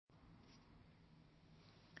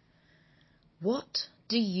What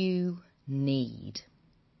do you need?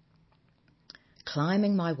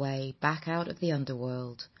 Climbing my way back out of the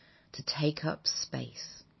underworld to take up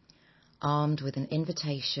space, armed with an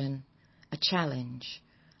invitation, a challenge,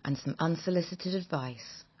 and some unsolicited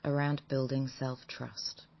advice around building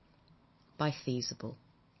self-trust. By Feasible.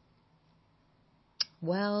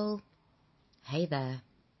 Well, hey there.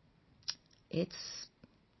 It's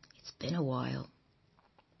been a while.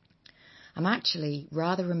 I'm actually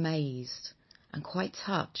rather amazed and quite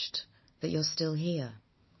touched that you're still here.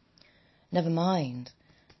 Never mind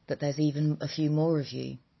that there's even a few more of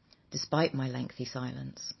you, despite my lengthy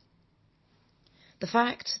silence. The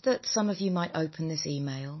fact that some of you might open this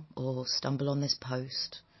email or stumble on this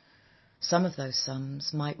post, some of those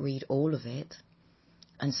sums might read all of it,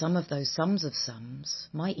 and some of those sums of sums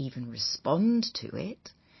might even respond to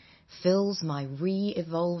it, fills my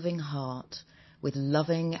re-evolving heart with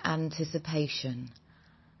loving anticipation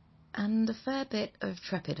and a fair bit of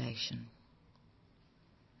trepidation.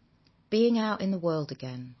 Being out in the world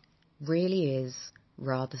again really is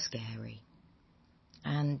rather scary.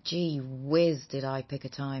 And gee whiz did I pick a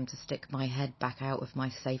time to stick my head back out of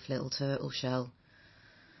my safe little turtle shell.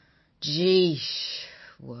 Geesh,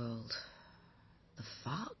 world. The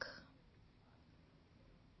fuck?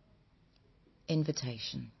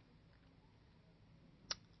 Invitation.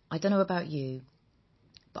 I don't know about you,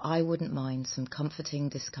 but I wouldn't mind some comforting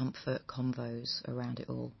discomfort convos around it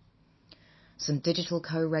all. Some digital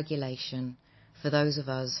co-regulation for those of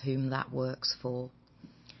us whom that works for,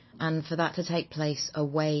 and for that to take place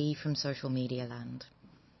away from social media land,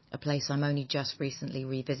 a place I'm only just recently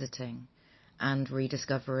revisiting and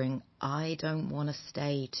rediscovering I don't want to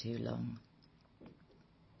stay too long.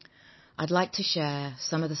 I'd like to share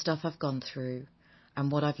some of the stuff I've gone through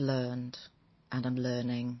and what I've learned and I'm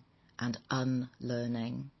learning and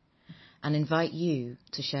unlearning, and invite you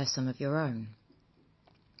to share some of your own.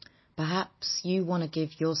 Perhaps you want to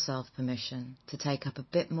give yourself permission to take up a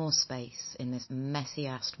bit more space in this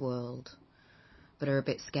messy-ass world, but are a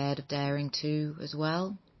bit scared of daring to as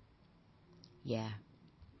well? Yeah,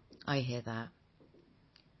 I hear that.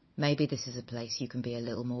 Maybe this is a place you can be a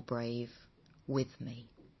little more brave with me.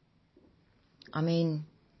 I mean,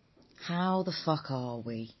 how the fuck are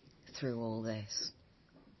we through all this?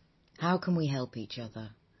 How can we help each other?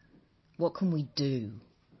 What can we do?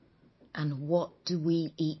 And what do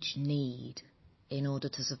we each need in order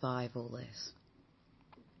to survive all this?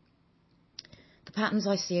 The patterns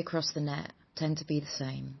I see across the net tend to be the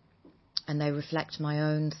same, and they reflect my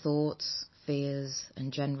own thoughts, fears,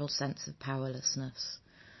 and general sense of powerlessness,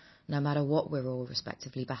 no matter what we're all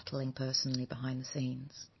respectively battling personally behind the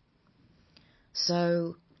scenes.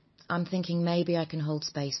 So I'm thinking maybe I can hold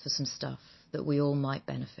space for some stuff that we all might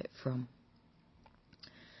benefit from.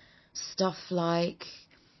 Stuff like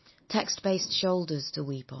text-based shoulders to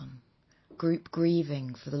weep on, group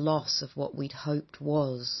grieving for the loss of what we'd hoped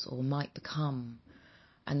was or might become,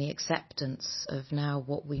 and the acceptance of now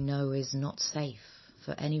what we know is not safe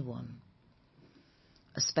for anyone.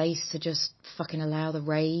 A space to just fucking allow the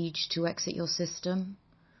rage to exit your system,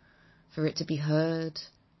 for it to be heard,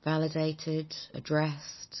 validated,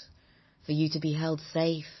 addressed, for you to be held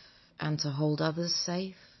safe and to hold others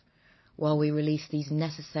safe, while we release these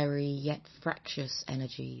necessary yet fractious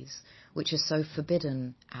energies which are so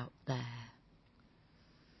forbidden out there.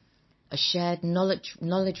 A shared knowledge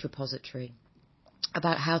repository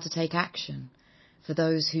about how to take action for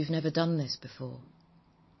those who've never done this before.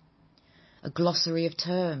 A glossary of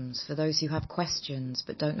terms for those who have questions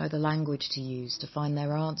but don't know the language to use to find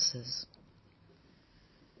their answers.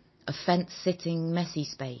 A fence-sitting messy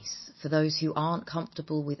space for those who aren't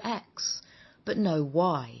comfortable with X but know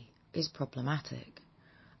Y is problematic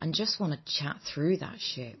and just want to chat through that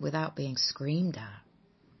shit without being screamed at.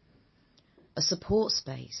 A support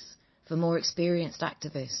space for more experienced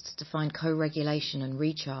activists to find co-regulation and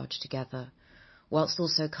recharge together, whilst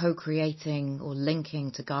also co-creating or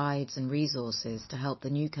linking to guides and resources to help the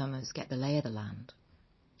newcomers get the lay of the land.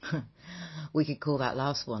 We could call that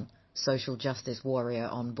last one social justice warrior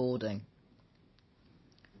onboarding.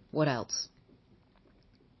 What else?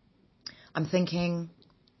 I'm thinking,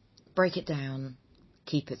 break it down,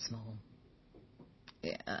 keep it small.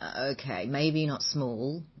 Yeah, okay, maybe not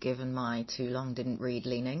small, given my too long didn't read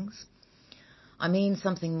leanings. I mean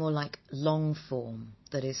something more like long form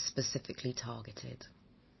that is specifically targeted.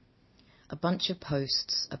 A bunch of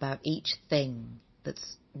posts about each thing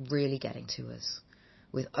that's really getting to us,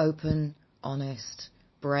 with open, honest,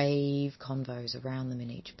 brave convos around them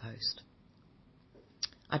in each post.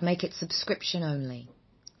 I'd make it subscription only,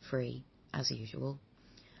 free, as usual,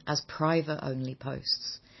 as private only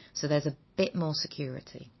posts, so there's a bit more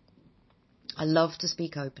security. I love to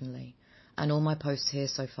speak openly, and all my posts here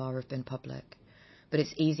so far have been public, but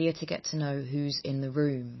it's easier to get to know who's in the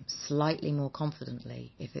room slightly more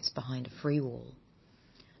confidently if it's behind a free wall,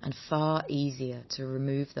 and far easier to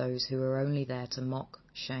remove those who are only there to mock,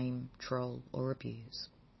 shame, troll, or abuse.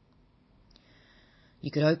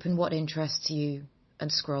 You could open what interests you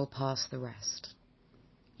and scroll past the rest.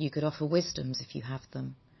 You could offer wisdoms if you have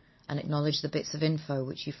them, and acknowledge the bits of info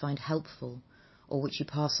which you find helpful or which you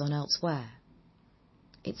pass on elsewhere.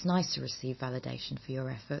 It's nice to receive validation for your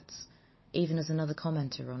efforts, even as another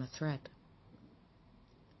commenter on a thread.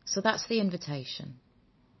 So that's the invitation.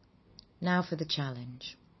 Now for the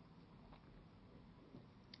challenge.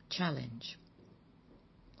 Challenge.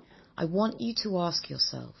 I want you to ask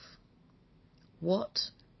yourself, what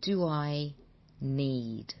do I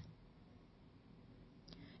need?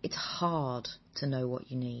 It's hard to know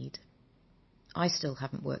what you need. I still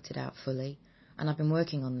haven't worked it out fully, and I've been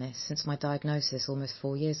working on this since my diagnosis almost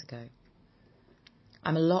 4 years ago.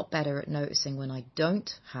 I'm a lot better at noticing when I don't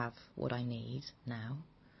have what I need now,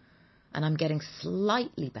 and I'm getting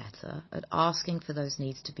slightly better at asking for those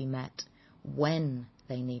needs to be met when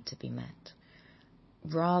they need to be met,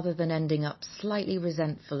 rather than ending up slightly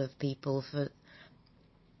resentful of people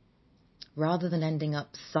rather than ending up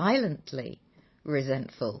silently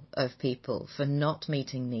resentful of people for not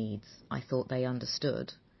meeting needs I thought they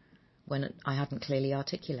understood when I hadn't clearly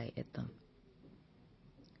articulated them.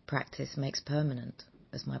 Practice makes permanent,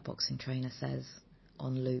 as my boxing trainer says,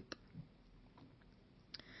 on loop.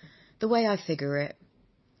 The way I figure it,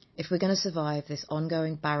 if we're going to survive this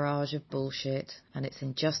ongoing barrage of bullshit and its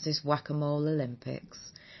injustice whack-a-mole Olympics,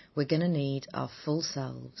 we're going to need our full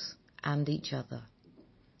selves and each other.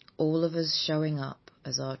 All of us showing up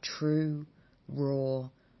as our true, raw,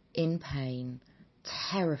 in pain,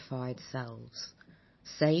 terrified selves,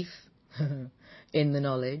 safe in the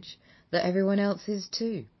knowledge that everyone else is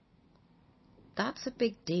too. That's a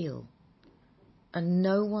big deal. And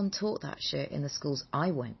no one taught that shit in the schools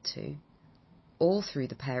I went to, or through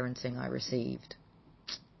the parenting I received,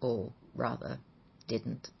 or rather,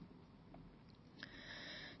 didn't.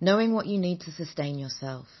 Knowing what you need to sustain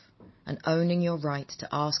yourself and owning your right to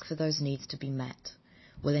ask for those needs to be met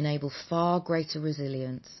will enable far greater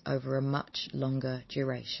resilience over a much longer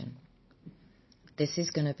duration. This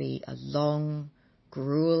is going to be a long,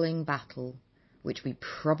 grueling battle which we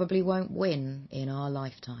probably won't win in our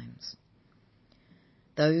lifetimes.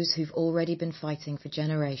 Those who've already been fighting for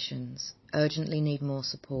generations urgently need more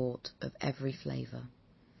support of every flavour,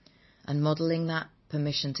 and modelling that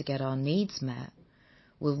permission to get our needs met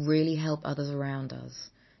will really help others around us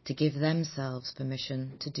to give themselves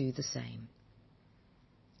permission to do the same.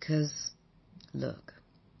 'Cause, look,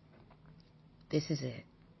 this is it.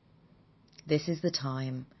 This is the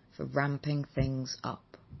time for ramping things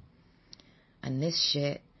up. And this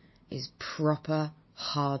shit is proper,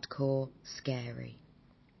 hardcore scary.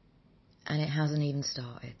 And it hasn't even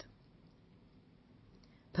started.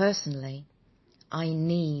 Personally, I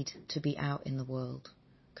need to be out in the world,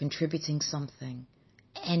 contributing something,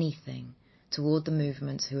 anything, toward the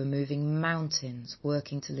movements who are moving mountains,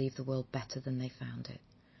 working to leave the world better than they found it.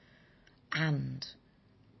 And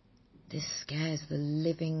this scares the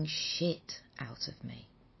living shit out of me.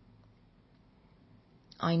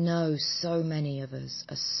 I know so many of us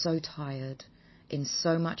are so tired, in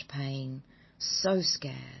so much pain, so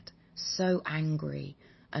scared, so angry,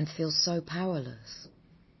 and feel so powerless.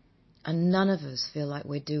 And none of us feel like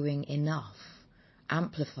we're doing enough,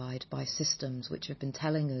 amplified by systems which have been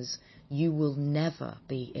telling us you will never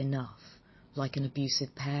be enough, like an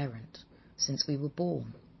abusive parent, since we were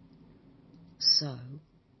born. So,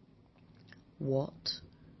 what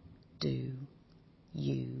do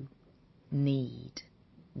you need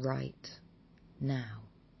right now?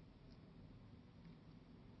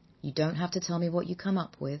 You don't have to tell me what you come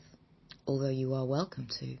up with, although you are welcome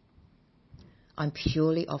to. I'm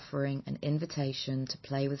purely offering an invitation to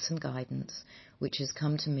play with some guidance which has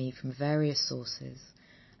come to me from various sources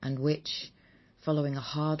and which, following a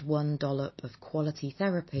hard-won dollop of quality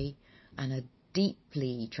therapy and a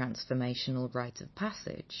deeply transformational rite of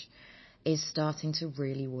passage, is starting to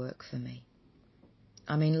really work for me.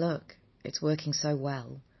 I mean, look, it's working so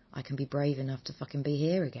well, I can be brave enough to fucking be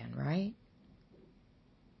here again, right?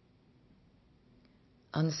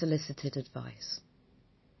 Unsolicited advice.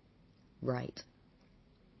 Right.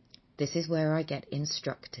 This is where I get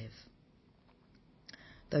instructive.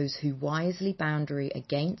 Those who wisely boundary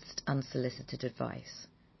against unsolicited advice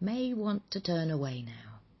may want to turn away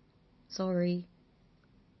now. Sorry.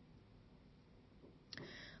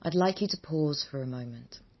 I'd like you to pause for a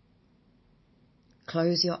moment.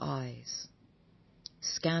 Close your eyes.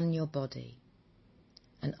 Scan your body.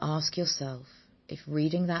 and ask yourself if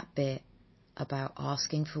reading that bit about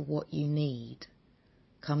asking for what you need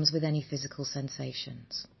comes with any physical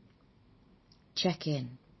sensations. Check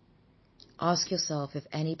in. Ask yourself if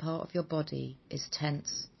any part of your body is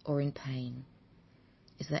tense or in pain.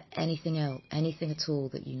 Is there anything else, anything at all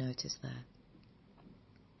that you notice there?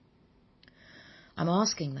 I'm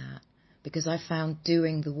asking that because I found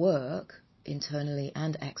doing the work, internally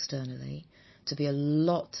and externally, to be a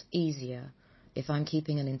lot easier if I'm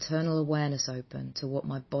keeping an internal awareness open to what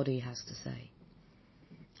my body has to say.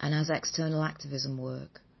 And as external activism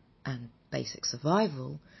work and basic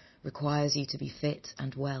survival requires you to be fit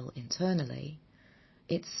and well internally,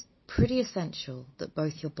 it's pretty essential that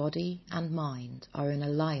both your body and mind are in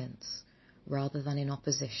alliance rather than in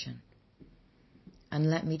opposition. And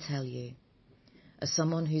let me tell you, as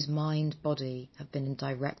someone whose mind-body have been in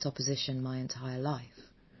direct opposition my entire life,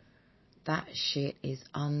 that shit is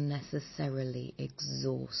unnecessarily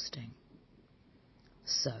exhausting.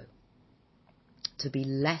 So, to be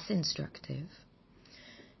less instructive,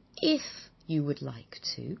 if you would like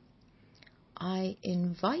to, I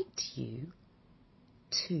invite you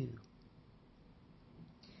to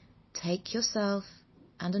take yourself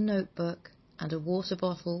and a notebook and a water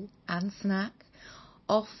bottle and snack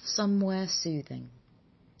off somewhere soothing.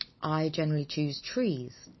 I generally choose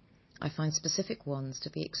trees. I find specific ones to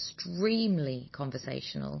be extremely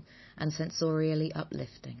conversational and sensorially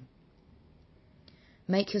uplifting.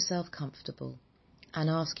 Make yourself comfortable and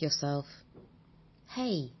ask yourself,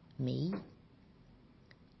 hey, me,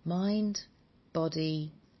 mind,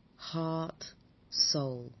 body, heart,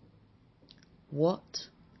 soul, what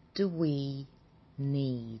do we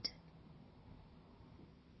need?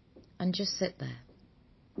 And just sit there.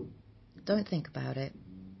 Don't think about it.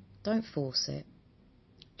 Don't force it.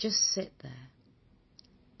 Just sit there.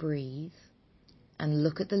 Breathe and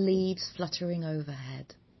look at the leaves fluttering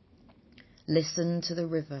overhead. Listen to the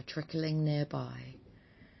river trickling nearby.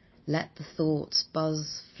 Let the thoughts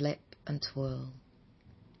buzz, flip and twirl.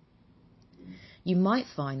 You might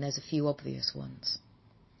find there's a few obvious ones.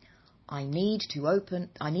 I need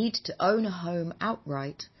to own a home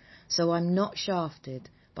outright so I'm not shafted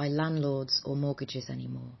by landlords or mortgages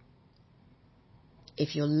anymore.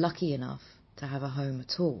 If you're lucky enough to have a home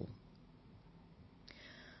at all.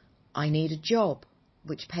 I need a job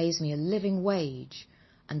which pays me a living wage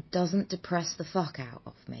and doesn't depress the fuck out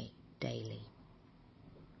of me daily.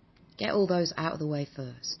 Get all those out of the way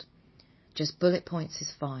first. Just bullet points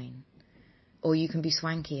is fine. Or you can be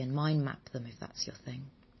swanky and mind map them if that's your thing.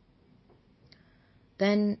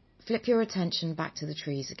 Then flip your attention back to the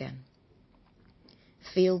trees again.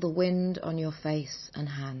 Feel the wind on your face and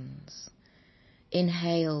hands.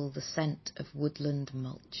 Inhale the scent of woodland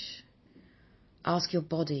mulch. Ask your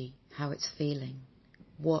body how it's feeling,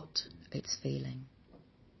 what it's feeling.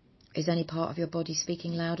 Is any part of your body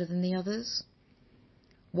speaking louder than the others?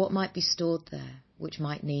 What might be stored there which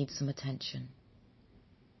might need some attention?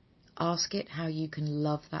 Ask it how you can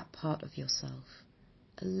love that part of yourself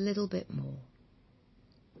a little bit more.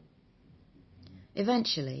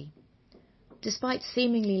 Eventually, despite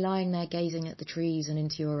seemingly lying there gazing at the trees and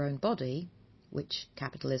into your own body, which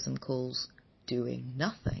capitalism calls doing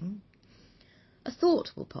nothing, a thought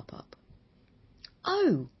will pop up.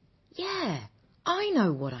 Oh, yeah, I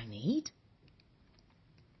know what I need.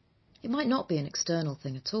 It might not be an external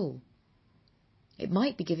thing at all. It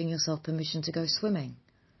might be giving yourself permission to go swimming,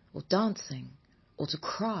 or dancing, or to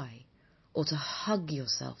cry, or to hug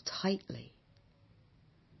yourself tightly.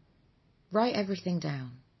 Write everything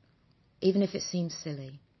down, even if it seems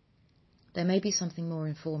silly. There may be something more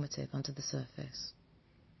informative under the surface.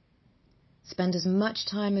 Spend as much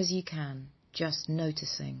time as you can just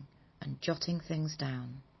noticing and jotting things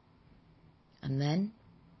down. And then,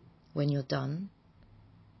 when you're done,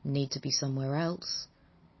 need to be somewhere else,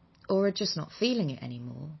 or are just not feeling it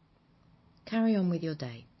anymore, carry on with your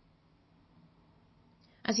day.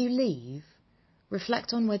 As you leave,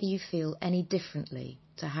 reflect on whether you feel any differently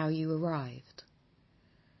to how you arrived.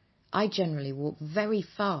 I generally walk very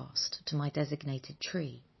fast to my designated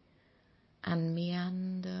tree and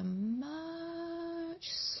meander much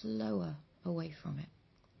slower away from it.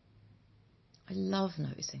 I love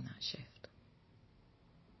noticing that shift.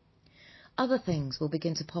 Other things will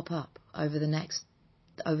begin to pop up over the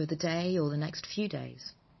day or the next few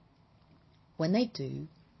days. When they do,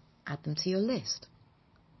 add them to your list.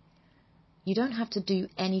 You don't have to do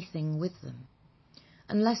anything with them,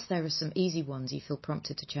 unless there are some easy ones you feel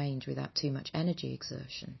prompted to change without too much energy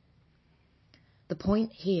exertion. The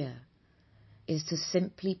point here is to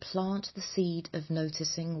simply plant the seed of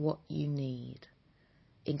noticing what you need,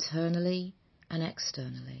 internally and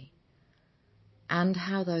externally, and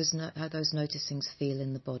how those noticings feel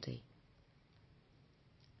in the body.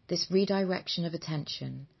 This redirection of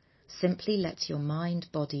attention simply lets your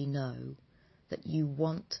mind-body know that you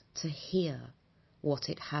want to hear what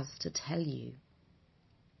it has to tell you.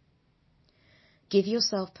 Give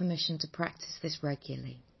yourself permission to practice this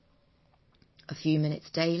regularly. A few minutes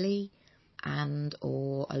daily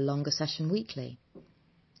or a longer session weekly.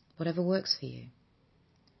 Whatever works for you.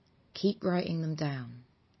 Keep writing them down.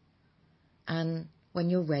 And when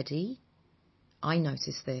you're ready, I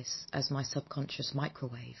notice this as my subconscious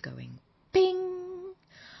microwave going, ping!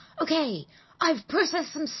 Okay, I've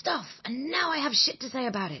processed some stuff and now I have shit to say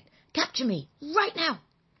about it. Capture me, right now!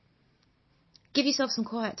 Give yourself some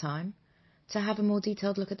quiet time to have a more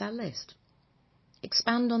detailed look at that list.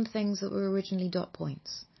 Expand on things that were originally dot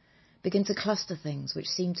points. Begin to cluster things which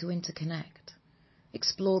seem to interconnect.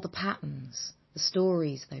 Explore the patterns, the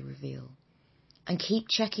stories they reveal, and keep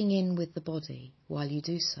checking in with the body while you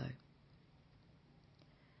do so.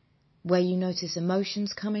 Where you notice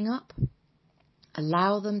emotions coming up,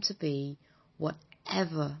 allow them to be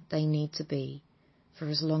whatever they need to be for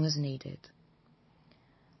as long as needed.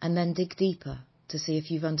 And then dig deeper to see if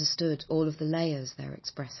you've understood all of the layers they're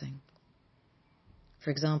expressing. For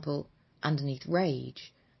example, underneath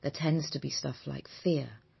rage, there tends to be stuff like fear,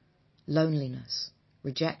 loneliness,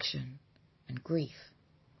 rejection, and grief.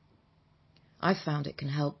 I've found it can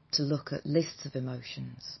help to look at lists of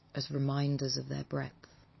emotions as reminders of their breadth.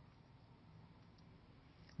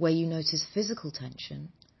 Where you notice physical tension,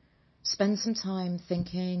 spend some time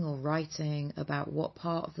thinking or writing about what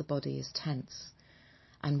part of the body is tense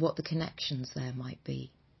and what the connections there might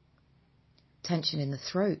be. Tension in the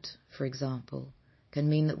throat, for example, can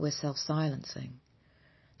mean that we're self-silencing,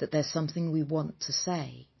 that there's something we want to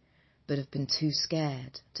say but have been too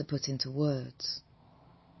scared to put into words.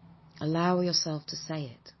 Allow yourself to say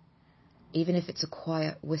it, even if it's a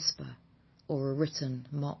quiet whisper or a written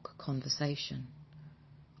mock conversation.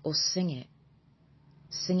 Or sing it.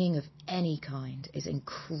 Singing of any kind is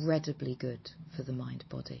incredibly good for the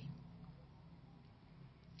mind-body.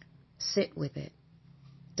 Sit with it.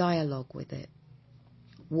 Dialogue with it.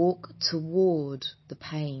 Walk toward the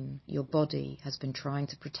pain your body has been trying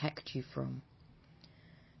to protect you from.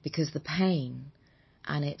 Because the pain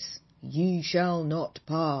and its "ye shall not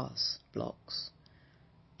pass" blocks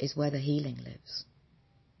is where the healing lives.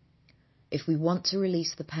 If we want to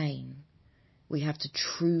release the pain, we have to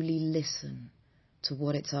truly listen to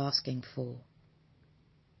what it's asking for.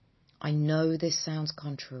 I know this sounds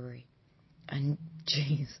contrary, and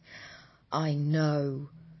geez, I know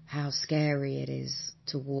how scary it is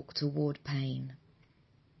to walk toward pain.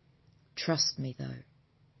 Trust me though,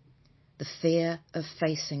 the fear of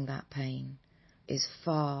facing that pain is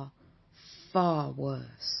far, far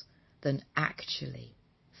worse than actually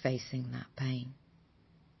facing that pain.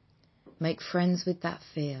 Make friends with that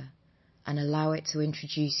fear and allow it to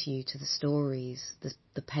introduce you to the stories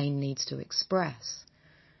the pain needs to express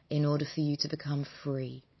in order for you to become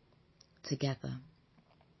free together.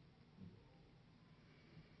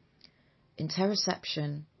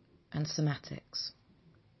 Interoception and somatics.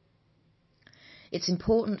 It's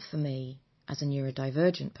important for me, as a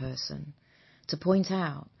neurodivergent person, to point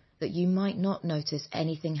out that you might not notice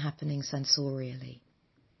anything happening sensorially,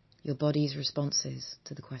 your body's responses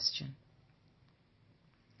to the question.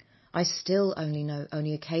 I still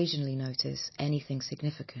only occasionally notice anything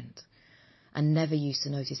significant, and never used to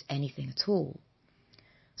notice anything at all.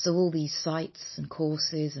 So all these sites and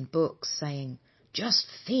courses and books saying, just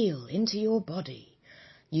feel into your body,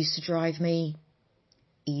 used to drive me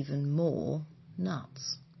even more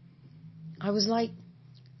nuts. I was like,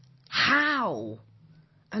 how?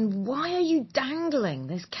 And why are you dangling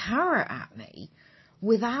this carrot at me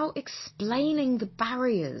without explaining the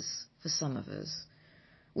barriers for some of us,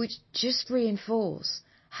 which just reinforce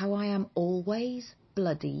how I am always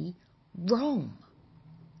bloody wrong?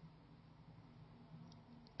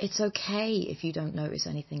 It's okay if you don't notice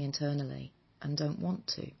anything internally and don't want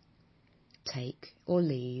to. Take or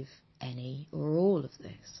leave any or all of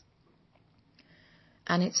this.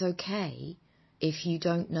 And it's okay if you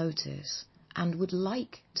don't notice and would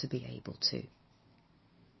like to be able to.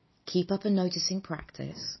 Keep up a noticing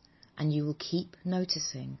practice and you will keep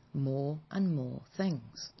noticing more and more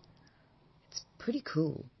things. It's pretty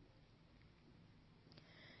cool.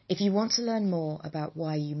 If you want to learn more about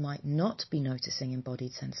why you might not be noticing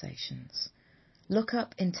embodied sensations, look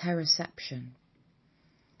up interoception.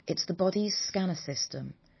 It's the body's scanner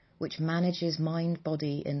system which manages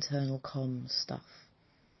mind-body internal comms stuff,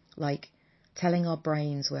 like telling our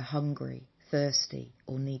brains we're hungry, thirsty,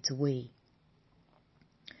 or need to wee.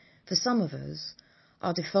 For some of us,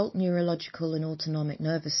 Our default neurological and autonomic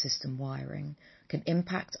nervous system wiring can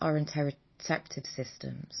impact our interoceptive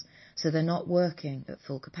systems, so they're not working at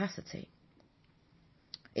full capacity.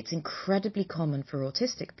 It's incredibly common for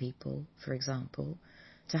autistic people, for example,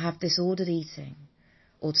 to have disordered eating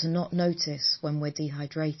or to not notice when we're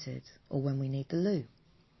dehydrated or when we need the loo.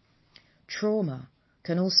 Trauma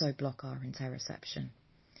can also block our interoception.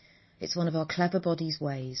 It's one of our clever body's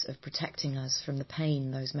ways of protecting us from the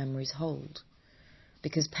pain those memories hold,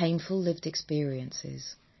 because painful lived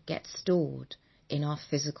experiences get stored in our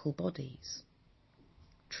physical bodies.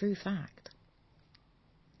 True fact.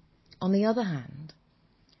 On the other hand,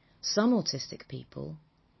 some autistic people,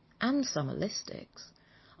 and some allistics,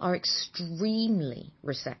 are extremely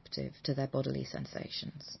receptive to their bodily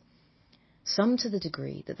sensations. Some to the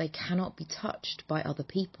degree that they cannot be touched by other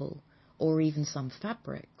people or even some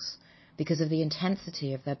fabrics because of the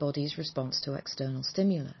intensity of their body's response to external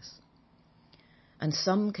stimulus. And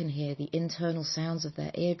some can hear the internal sounds of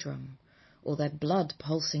their eardrum or their blood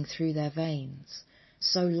pulsing through their veins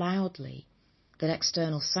so loudly that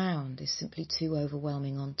external sound is simply too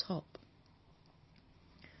overwhelming on top.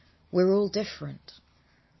 We're all different,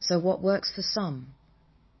 so what works for some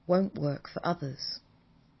won't work for others.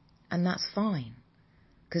 And that's fine,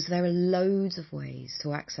 because there are loads of ways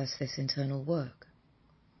to access this internal work.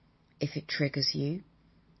 If it triggers you,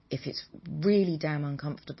 if it's really damn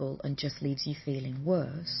uncomfortable and just leaves you feeling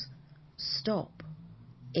worse, stop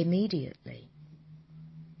immediately.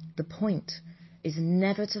 The point is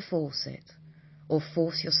never to force it or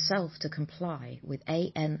force yourself to comply with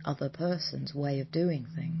an other person's way of doing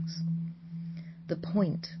things. The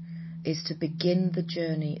point is to begin the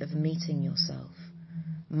journey of meeting yourself,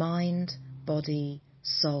 mind, body,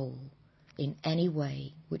 soul, in any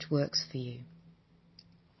way which works for you.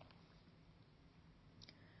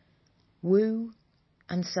 Woo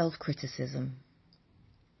and self-criticism.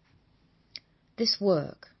 This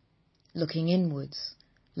work, looking inwards,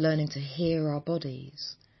 learning to hear our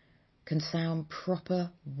bodies, can sound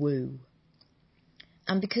proper woo.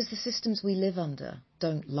 And because the systems we live under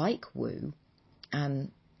don't like woo,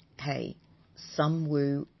 and hey, some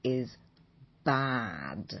woo is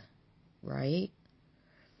bad, right?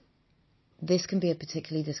 This can be a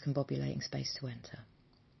particularly discombobulating space to enter.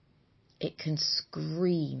 It can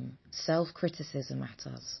scream self-criticism at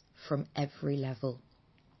us from every level.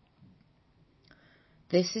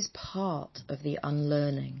 This is part of the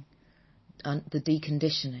unlearning, the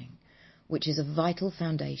deconditioning, which is a vital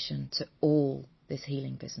foundation to all this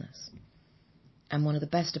healing business. And one of the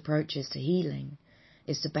best approaches to healing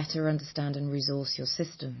is to better understand and resource your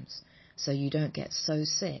systems so you don't get so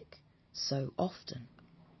sick so often.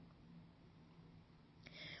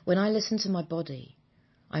 When I listen to my body,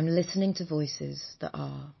 I'm listening to voices that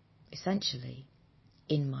are, essentially,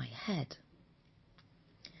 in my head.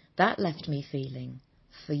 That left me feeling,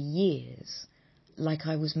 for years, like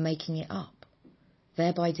I was making it up,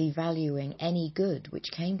 thereby devaluing any good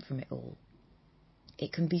which came from it all.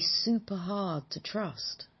 It can be super hard to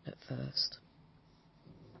trust at first.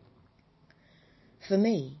 For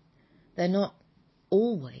me, they're not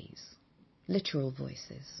always literal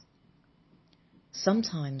voices.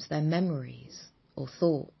 Sometimes they're memories or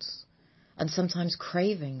thoughts, and sometimes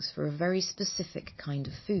cravings for a very specific kind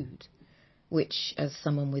of food, which, as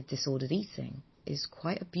someone with disordered eating, is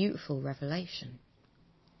quite a beautiful revelation.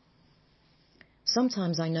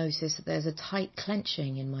 Sometimes I notice that there's a tight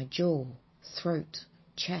clenching in my jaw, throat,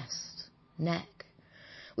 chest, neck,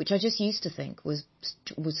 which I just used to think was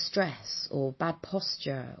stress or bad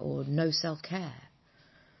posture or no self-care.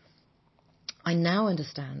 I now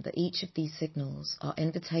understand that each of these signals are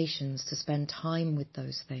invitations to spend time with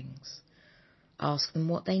those things, ask them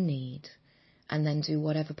what they need, and then do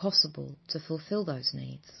whatever possible to fulfill those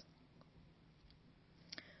needs.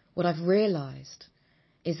 What I've realised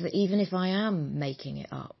is that even if I am making it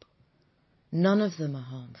up, none of them are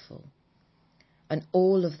harmful, and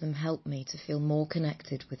all of them help me to feel more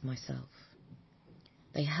connected with myself.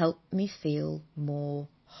 They help me feel more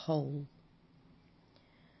whole.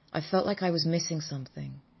 I felt like I was missing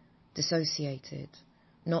something, dissociated,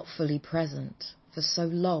 not fully present for so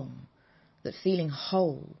long that feeling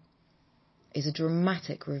whole is a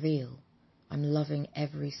dramatic reveal I'm loving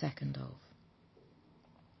every second of.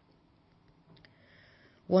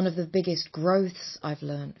 One of the biggest growths I've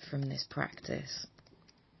learnt from this practice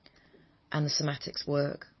and the somatics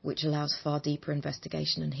work, which allows far deeper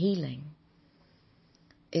investigation and healing,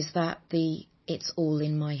 is that the "it's all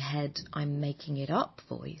in my head, I'm making it up"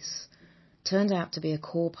 voice turned out to be a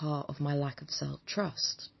core part of my lack of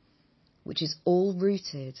self-trust, which is all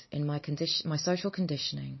rooted in my social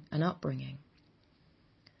conditioning and upbringing.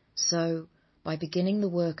 So by beginning the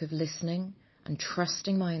work of listening and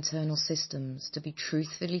trusting my internal systems to be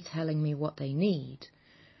truthfully telling me what they need,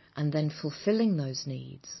 and then fulfilling those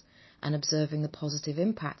needs and observing the positive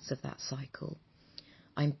impacts of that cycle,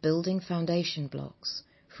 I'm building foundation blocks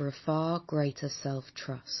for a far greater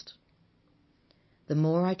self-trust. The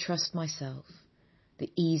more I trust myself,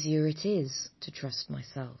 the easier it is to trust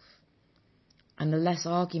myself, and the less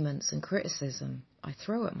arguments and criticism I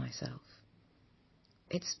throw at myself.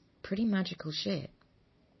 It's pretty magical shit.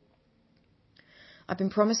 I've been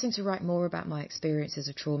promising to write more about my experiences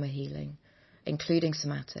of trauma healing, including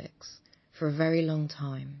somatics, for a very long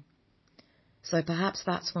time. So perhaps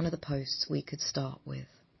that's one of the posts we could start with.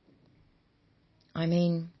 I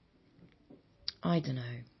mean, I don't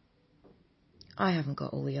know. I haven't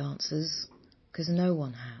got all the answers, because no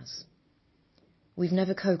one has. We've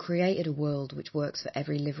never co-created a world which works for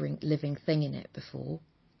every living thing in it before.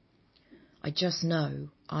 I just know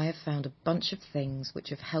I have found a bunch of things which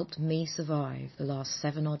have helped me survive the last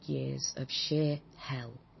 7-odd years of sheer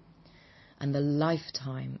hell, and the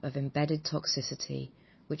lifetime of embedded toxicity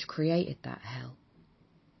which created that hell.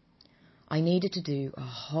 I needed to do a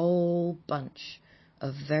whole bunch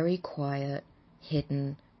of very quiet,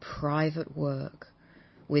 hidden, private work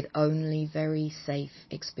with only very safe,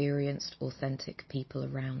 experienced, authentic people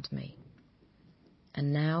around me.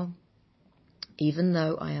 And now, even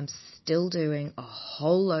though I am still doing a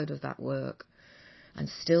whole load of that work and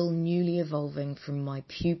still newly evolving from my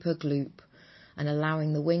pupa gloop and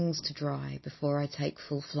allowing the wings to dry before I take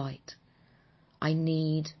full flight, I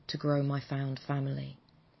need to grow my found family,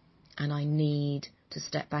 and I need to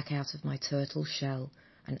step back out of my turtle shell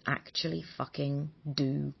and actually fucking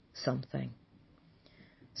do something.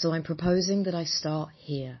 So I'm proposing that I start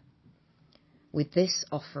here, with this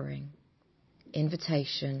offering,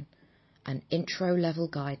 invitation, and intro-level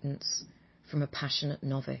guidance from a passionate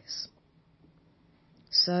novice.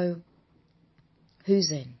 So, who's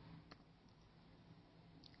in?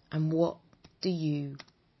 And what do you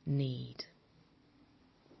need?